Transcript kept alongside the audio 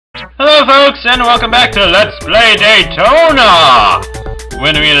Hello folks, and welcome back to Let's Play Daytona!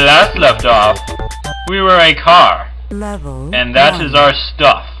 When we last left off, we were a car. And that is our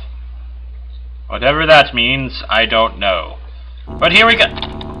stuff. Whatever that means, I don't know. But here we go.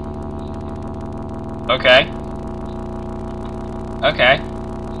 Okay. Okay.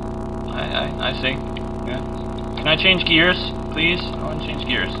 I see. Yeah. Can I change gears, please? I want to change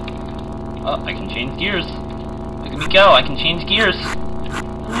gears. Oh, I can change gears. Look at me go, I can change gears.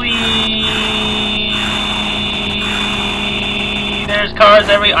 Whee! There's cars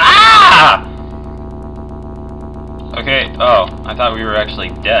Ah! Okay, oh, I thought we were actually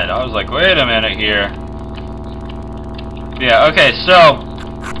dead. I was like, wait a minute here. Yeah, okay, so,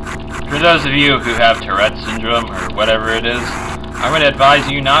 for those of you who have Tourette syndrome, or whatever it is, I would advise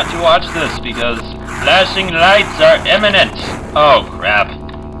you not to watch this, because flashing lights are imminent! Oh, crap.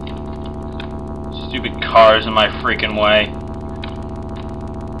 Stupid cars in my freaking way.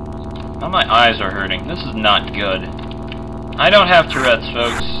 Now my eyes are hurting. This is not good. I don't have Tourette's,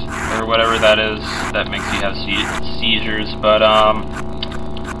 folks, or whatever that is that makes you have seizures, but,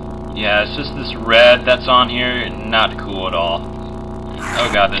 yeah, it's just this red that's on here, not cool at all. Oh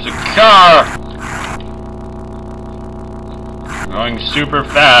god, there's a car! Going super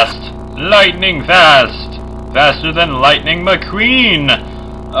fast! Lightning fast! Faster than Lightning McQueen!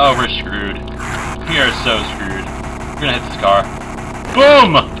 Oh, we're screwed. We are so screwed. We're gonna hit this car.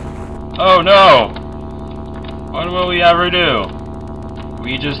 Boom! Oh no! What will we ever do?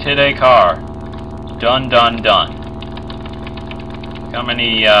 We just hit a car. Done, done, done. How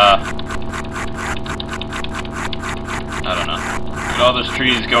many, I don't know. Look at all those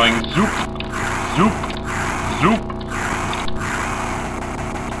trees going zoop, zoop, zoop.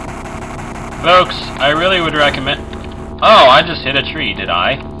 Folks, I really would recommend... Oh, I just hit a tree, did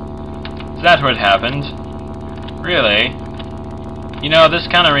I? Is that what happened? Really? You know, this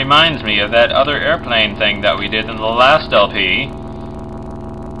kind of reminds me of that other airplane thing that we did in the last LP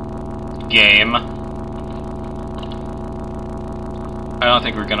game. I don't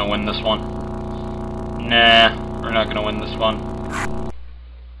think we're gonna win this one. Nah, we're not gonna win this one.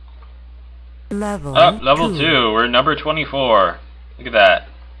 Level 2. We're number 24. Look at that.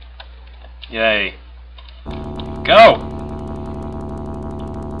 Yay. Go!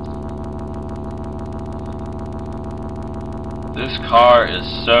 This car is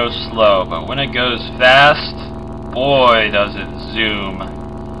so slow, but when it goes fast, boy does it zoom.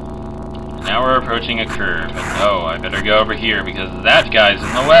 Now we're approaching a curve, and oh, I better go over here because that guy's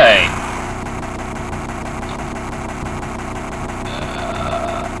in the way.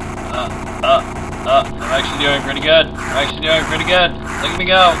 I'm actually doing pretty good. I'm actually doing pretty good. Look at me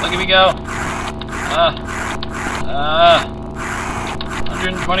go, look at me go.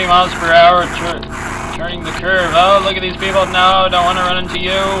 120 miles per hour. Turning the curve. Oh, look at these people. No, don't want to run into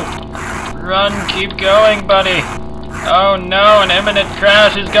you. Run, keep going, buddy. Oh no, an imminent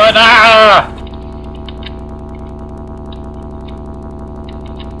crash is going. Ah!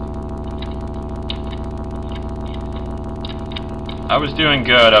 I was doing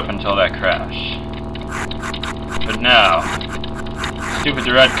good up until that crash. But now, stupid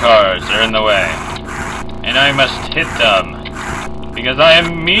red cars are in the way. And I must hit them. Because I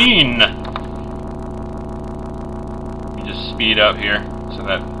am mean. Speed up here so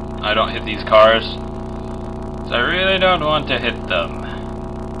that I don't hit these cars. So I really don't want to hit them.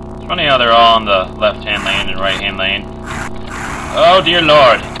 It's funny how they're all on the left-hand lane and right-hand lane. Oh dear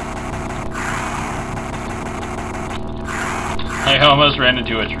lord. I almost ran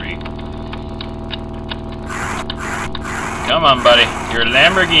into a tree. Come on, buddy. You're a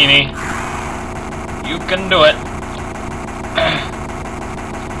Lamborghini. You can do it.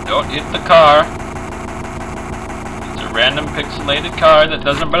 Don't hit the car. Random pixelated car that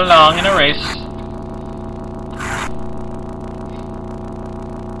doesn't belong in a race.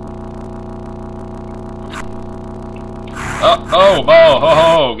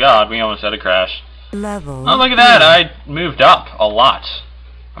 Oh, god, we almost had a crash. Oh, look at that, I moved up a lot.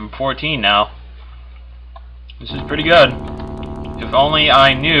 I'm 14 now. This is pretty good. If only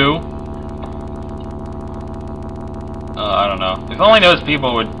I knew... I don't know. If only those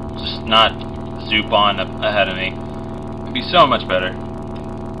people would just not zoop on ahead of me. Be so much better.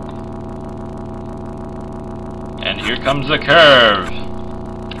 And here comes the curve.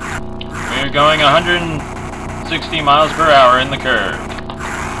 We're going 160 miles per hour in the curve.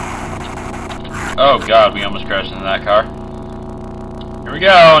 Oh god, we almost crashed into that car. Here we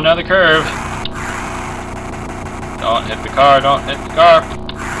go, another curve. Don't hit the car, don't hit the car.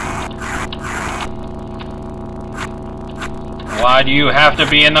 Why do you have to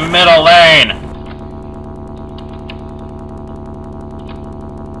be in the middle lane?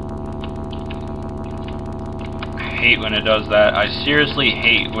 hate when it does that. I seriously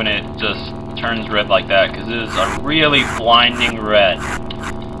hate when it just turns red like that, because it is a really blinding red.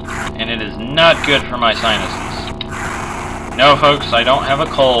 And it is not good for my sinuses. No, folks, I don't have a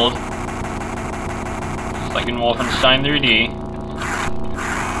cold. Just like in Wolfenstein 3D.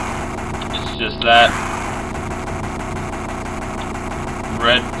 It's just that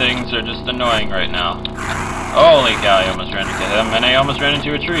red things are just annoying right now. Holy cow, I almost ran into him, and I almost ran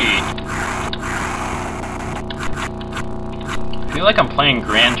into a tree. I feel like I'm playing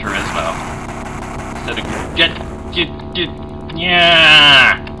Gran Turismo. Instead of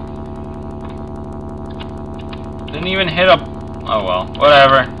yeah! Didn't even hit a... Oh well,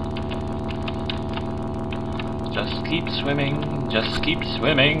 whatever. Just keep swimming, just keep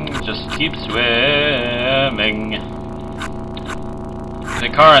swimming, just keep swimming. There's a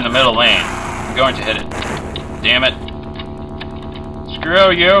car in the middle lane. I'm going to hit it. Damn it.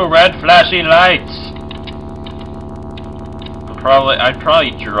 Screw you, red flashy lights! I'd probably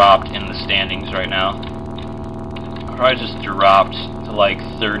dropped in the standings right now. I probably just dropped to like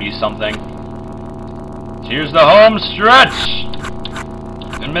 30 something. Here's the home stretch!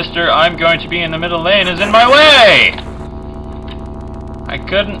 And Mr. I'm going to be in the middle lane is in my way! I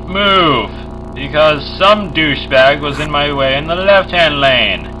couldn't move because some douchebag was in my way in the left-hand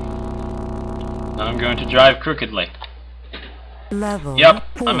lane. I'm going to drive crookedly. Level yep,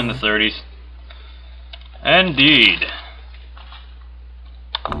 4. I'm in the 30s. Indeed.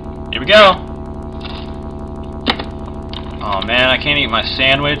 Here we go. Oh man, I can't eat my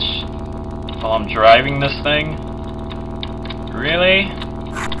sandwich while I'm driving this thing. Really?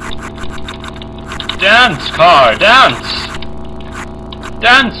 Dance, car, dance!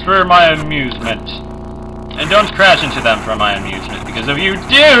 Dance for my amusement. And don't crash into them for my amusement, because if you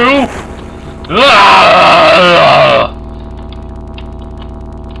do...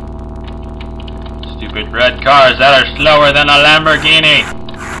 Stupid red cars that are slower than a Lamborghini.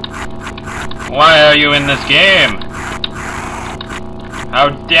 Why are you in this game? How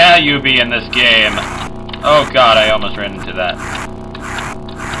dare you be in this game? Oh god, I almost ran into that.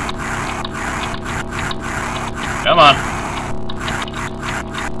 Come on.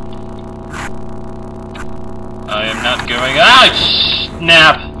 I am not going... Ah,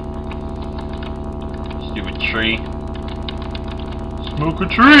 snap! Stupid tree. Smoke a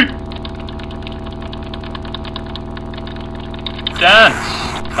tree! Dance!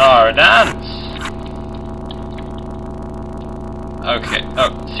 Car, dance! Okay.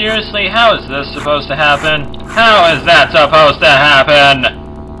 Oh, seriously? How is this supposed to happen? How is that supposed to happen?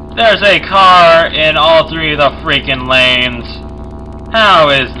 There's a car in all three of the freaking lanes. How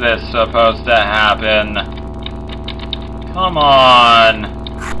is this supposed to happen? Come on.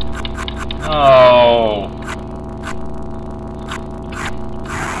 Oh.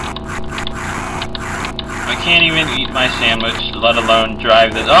 I can't even eat my sandwich, let alone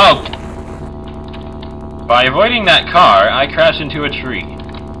drive this. Oh! By avoiding that car, I crashed into a tree.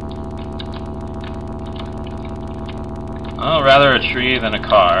 Well, rather a tree than a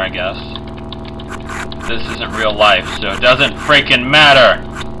car, I guess. This isn't real life, so it doesn't freaking matter!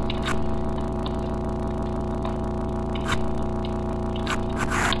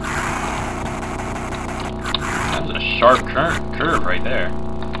 That was a sharp curve right there.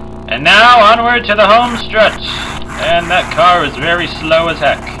 And now, onward to the home stretch! And that car is very slow as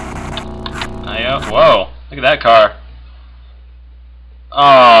heck. Whoa, look at that car.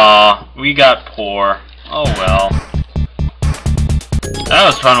 Aww, we got poor. Oh well. That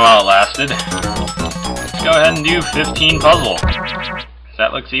was fun while it lasted. Let's go ahead and do 15 puzzle.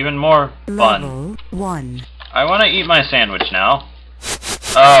 That looks even more fun. Level 1. I want to eat my sandwich now.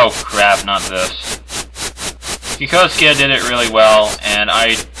 Oh crap, not this. Kikoskia did it really well, and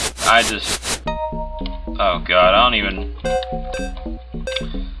I just... Oh god, I don't even...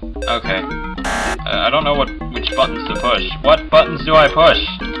 Okay. I don't know which buttons to push. What buttons do I push?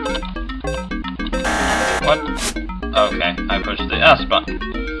 What? Okay, I pushed the S button.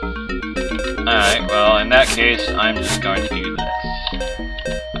 Alright, well, in that case, I'm just going to do this.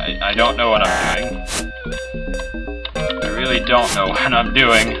 I don't know what I'm doing. I really don't know what I'm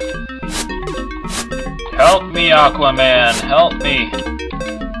doing. Help me, Aquaman! Help me!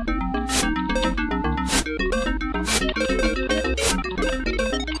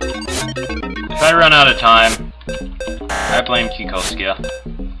 If I run out of time, I blame Kikoskia.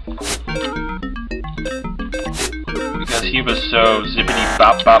 Because he was so zippity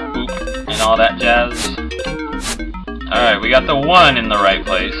bop bop boop and all that jazz. Alright, we got the 1 in the right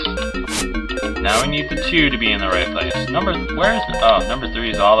place. Now we need the 2 to be in the right place. Where's number 3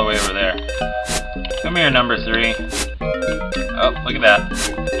 is all the way over there. Come here, number 3. Oh, look at that.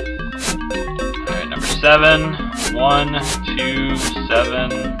 Alright, number 7. 1, 2,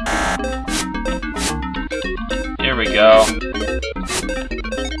 7. Here we go.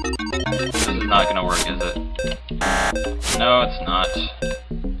 This is not gonna work, is it? No, it's not.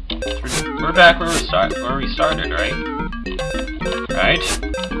 We're back where we started, right? Right?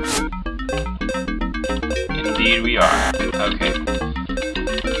 Indeed we are. Okay.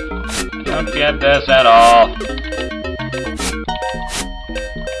 I don't get this at all.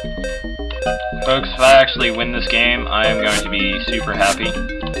 Folks, if I actually win this game, I am going to be super happy.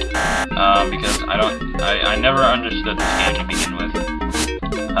 Because I never understood this game to begin with.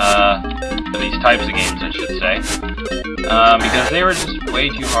 For these types of games, I should say. Because they were just way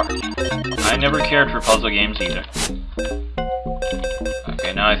too hard. I never cared for puzzle games either.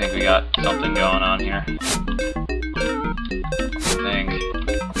 Okay, now I think we got something going on here. I think.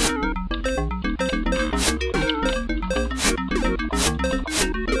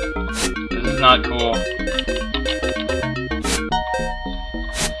 This is not cool.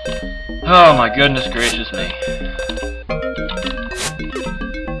 Oh my goodness gracious me.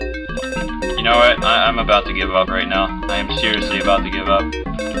 You know what? I'm about to give up right now. I am seriously about to give up.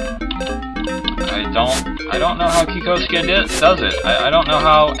 I don't know how Kikosuke does it. I don't know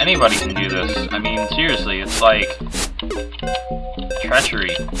how anybody can do this. I mean, seriously, it's like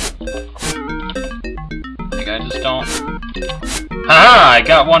treachery. Like, I just don't. Haha! I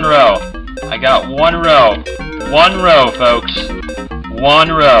got 1 row. I got 1 row. 1 row, folks.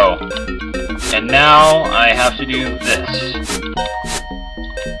 1 row. And now I have to do this.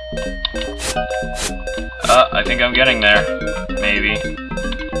 I think I'm getting there. Maybe.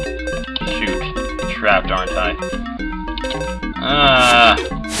 Shoot. Trapped, aren't I?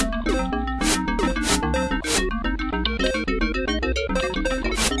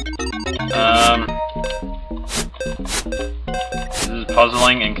 This is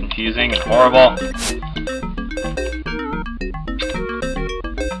puzzling and confusing and horrible.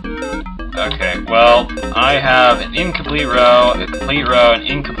 Okay, well, I have an incomplete row, a complete row, an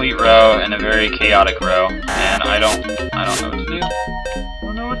incomplete row, and a very chaotic row. And I don't know what to do. I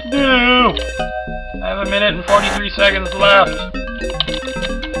don't know what to do! I have 1 minute and 43 seconds left.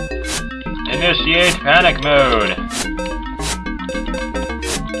 Initiate panic mode.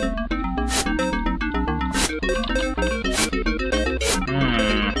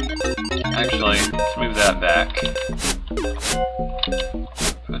 Actually, let's move that back.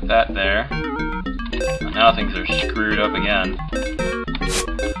 Put that there. And now things are screwed up again.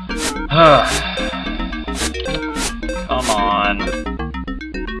 Come on.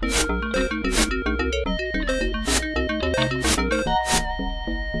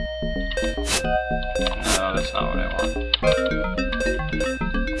 No, that's not what I want.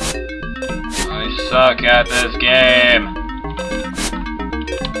 I suck at this game.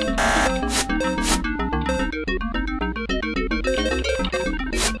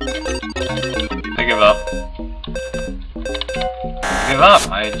 I give up. Give up.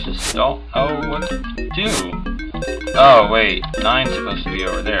 I just don't know what to do. Oh, wait. 9's supposed to be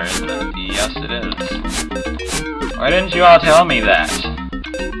over there, isn't it? Yes, it is. Why didn't you all tell me that?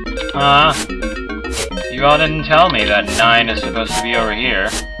 Huh? You all didn't tell me that 9 is supposed to be over here.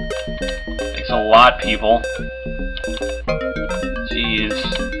 Thanks a lot, people. Jeez.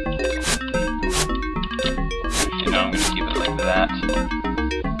 Actually, no, I'm gonna keep it like that.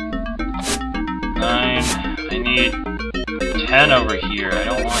 9. I need 10 over here. I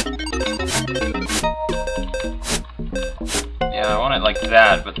don't want... Yeah, I want it like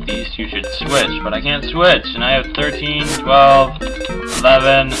that, but these two should switch. But I can't switch, and I have 13, 12,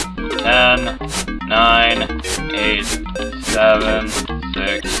 11, 10, 9, 8, 7,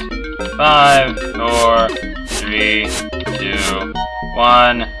 6, 5, 4, 3, 2,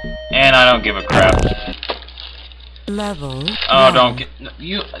 1, and I don't give a crap. Level. Oh, don't get...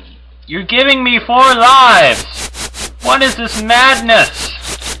 You're giving me 4 lives! What is this madness?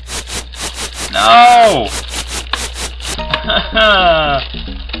 No!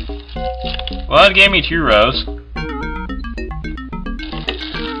 Well, it gave me 2 rows.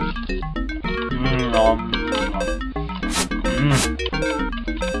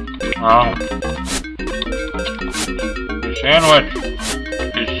 Oh. The sandwich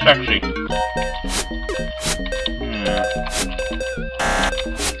is sexy.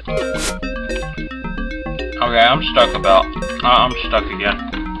 Okay, I'm stuck I'm stuck again.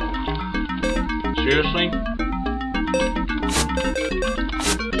 Seriously?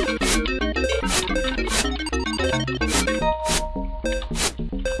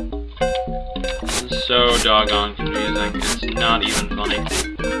 This is so doggone confusing. It's not even funny.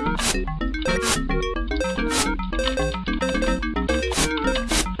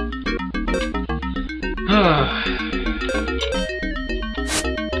 I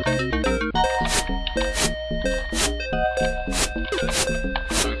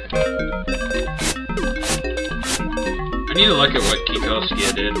need to look at what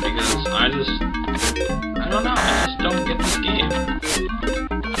Kikoskia did because I don't know, I just don't get this game.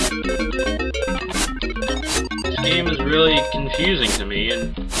 This game is really confusing to me,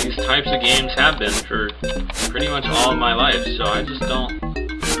 and these types of games have been for pretty much all of my life, so I just don't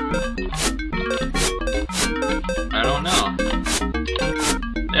know.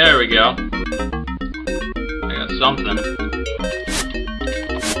 There we go. I got something.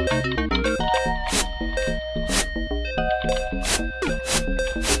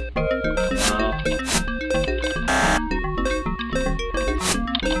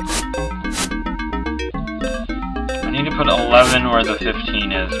 I need to put 11 where the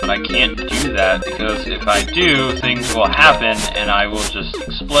 15 is, but I can't do that because if I do, things will happen and I will just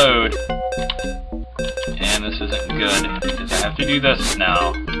explode. And this isn't good, because I have to do this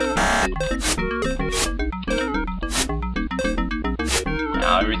now.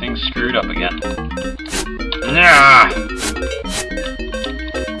 Now everything's screwed up again. Nah!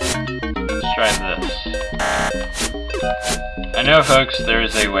 Let's try this. I know, folks, there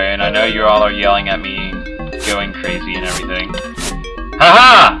is a way, and I know you all are yelling at me, going crazy and everything.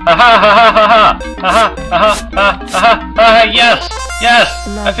 Ha-ha! Ha-ha! Ha-ha! Ha-ha! Ha-ha! Ha-ha! Ha-ha! Ha-ha! Yes! Yes!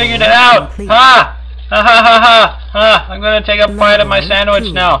 I figured it out! Ha! Ha ha ha ha! Ha! I'm gonna take a bite of my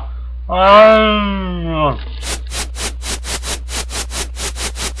sandwich now.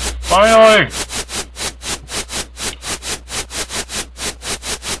 Finally!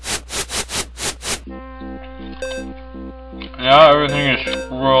 Now everything is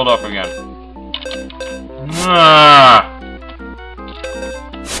swirled up again. Ah!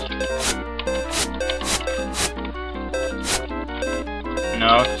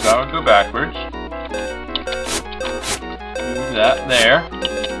 No, so that would go backwards. That there.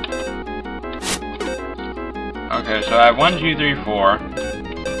 Okay, so I have 1, 2, 3, 4.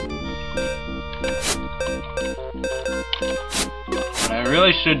 What I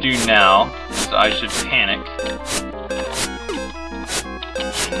really should do now is I should panic.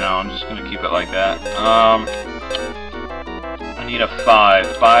 No, I'm just gonna keep it like that. I need a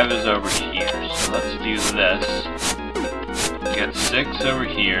 5. 5 is over here, so let's do this. Get 6 over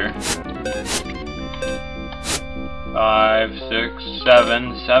here. 5, 6,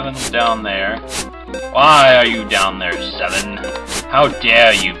 7. 7's down there. Why are you down there, 7? How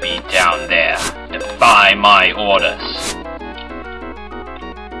dare you be down there? Defy my orders.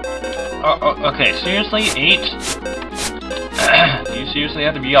 Oh, okay, seriously? 8? Do you seriously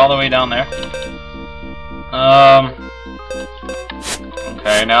have to be all the way down there?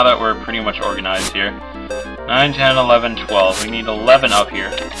 Okay, now that we're pretty much organized here. 9, 10, 11, 12. We need 11 up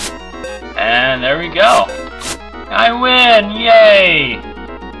here. And there we go. I win! Yay!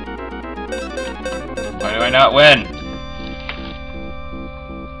 Why do I not win?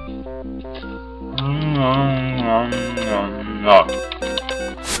 No.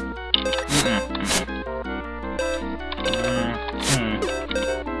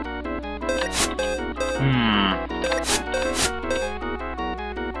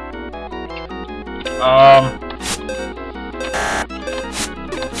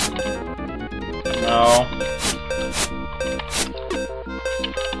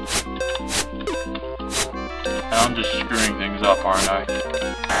 I'm just screwing things up, aren't I?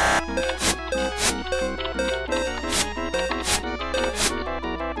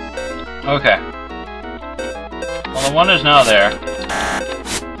 Okay. Well, the 1 is now there.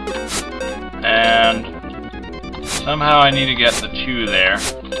 And somehow I need to get the 2 there.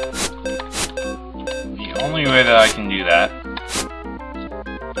 The only way that I can do that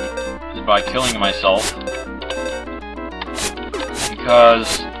is by killing myself.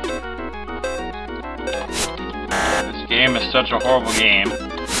 Because this game is such a horrible game.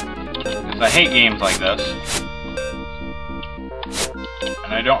 Because I hate games like this.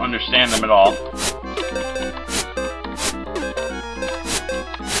 And I don't understand them at all.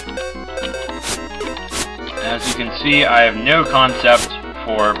 As you can see, I have no concept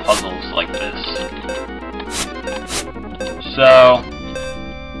for puzzles like this. So,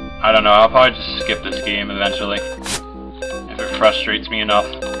 I don't know, I'll probably just skip this game eventually. If it frustrates me enough.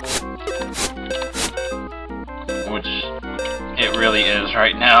 Which it really is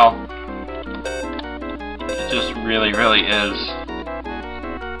right now. It just really, really is.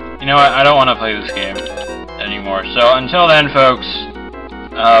 You know what, I don't want to play this game anymore. So, until then, folks,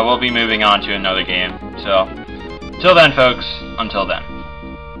 we'll be moving on to another game. So, until then, folks, until then.